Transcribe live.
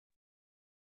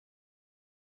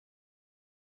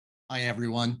Hi,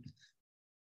 everyone.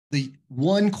 The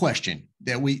one question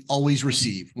that we always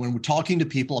receive when we're talking to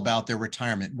people about their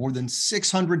retirement, more than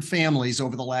 600 families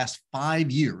over the last 5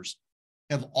 years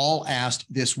have all asked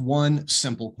this one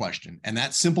simple question. And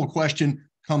that simple question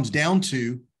comes down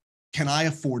to, can I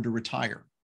afford to retire?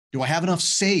 Do I have enough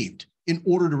saved in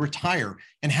order to retire?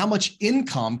 And how much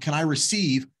income can I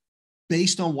receive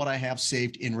based on what I have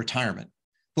saved in retirement?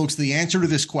 Folks, the answer to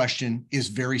this question is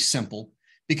very simple,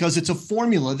 because it's a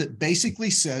formula that basically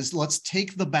says, let's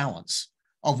take the balance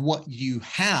of what you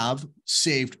have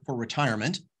saved for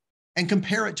retirement and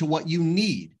compare it to what you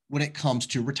need when it comes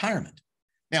to retirement.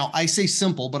 Now, I say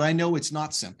simple, but I know it's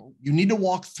not simple. You need to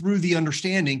walk through the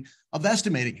understanding of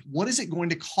estimating what is it going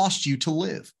to cost you to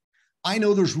live. I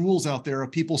know there's rules out there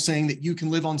of people saying that you can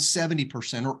live on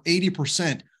 70% or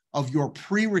 80% of your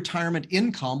pre-retirement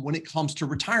income when it comes to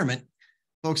retirement.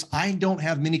 Folks, I don't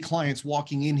have many clients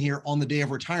walking in here on the day of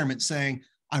retirement saying,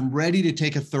 I'm ready to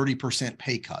take a 30%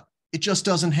 pay cut. It just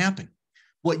doesn't happen.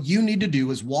 What you need to do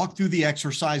is walk through the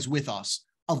exercise with us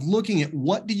of looking at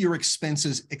what do your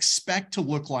expenses expect to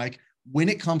look like when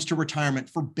it comes to retirement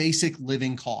for basic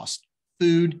living costs,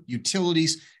 food,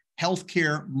 utilities,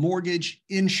 healthcare, mortgage,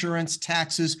 insurance,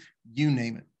 taxes, you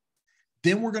name it.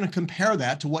 Then we're going to compare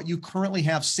that to what you currently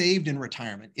have saved in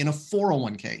retirement in a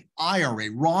 401k, IRA,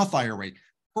 Roth IRA,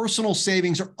 personal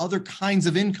savings, or other kinds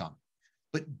of income.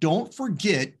 But don't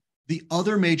forget the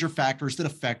other major factors that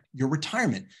affect your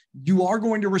retirement. You are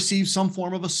going to receive some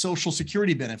form of a Social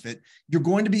Security benefit. You're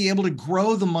going to be able to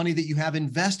grow the money that you have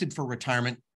invested for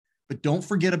retirement, but don't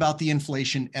forget about the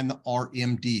inflation and the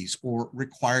RMDs, or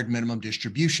required minimum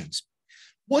distributions.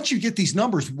 Once you get these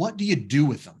numbers, what do you do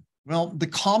with them? Well, the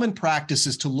common practice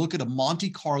is to look at a Monte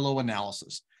Carlo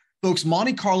analysis. Folks,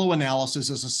 Monte Carlo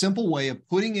analysis is a simple way of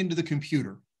putting into the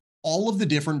computer all of the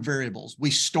different variables.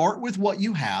 We start with what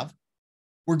you have,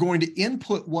 we're going to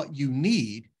input what you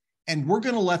need, and we're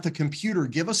going to let the computer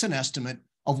give us an estimate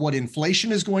of what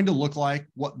inflation is going to look like,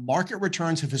 what market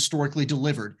returns have historically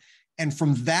delivered. And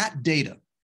from that data,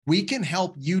 we can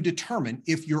help you determine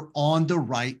if you're on the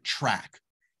right track.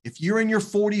 If you're in your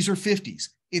 40s or 50s,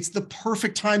 it's the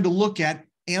perfect time to look at,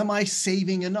 am I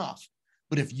saving enough?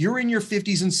 But if you're in your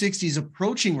 50s and 60s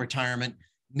approaching retirement,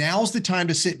 now's the time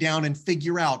to sit down and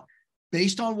figure out,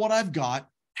 based on what I've got,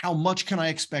 how much can I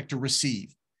expect to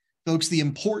receive? Folks, the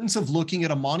importance of looking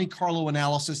at a Monte Carlo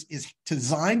analysis is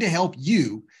designed to help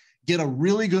you get a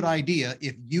really good idea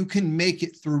if you can make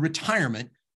it through retirement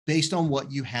based on what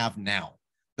you have now.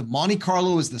 The Monte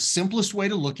Carlo is the simplest way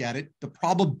to look at it. The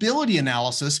probability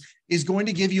analysis is going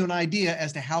to give you an idea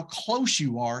as to how close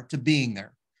you are to being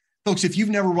there. Folks, if you've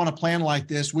never run a plan like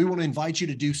this, we want to invite you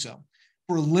to do so.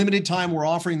 For a limited time, we're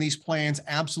offering these plans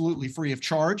absolutely free of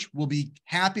charge. We'll be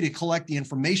happy to collect the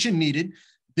information needed,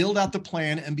 build out the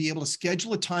plan, and be able to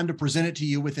schedule a time to present it to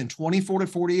you within 24 to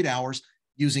 48 hours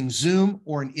using Zoom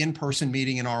or an in-person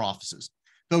meeting in our offices.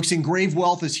 Folks, Engraved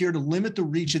Wealth is here to limit the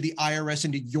reach of the IRS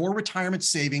into your retirement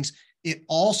savings. It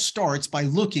all starts by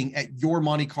looking at your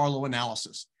Monte Carlo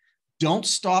analysis. Don't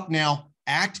stop now.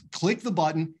 Act, click the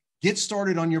button, get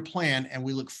started on your plan, and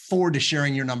we look forward to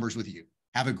sharing your numbers with you.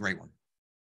 Have a great one.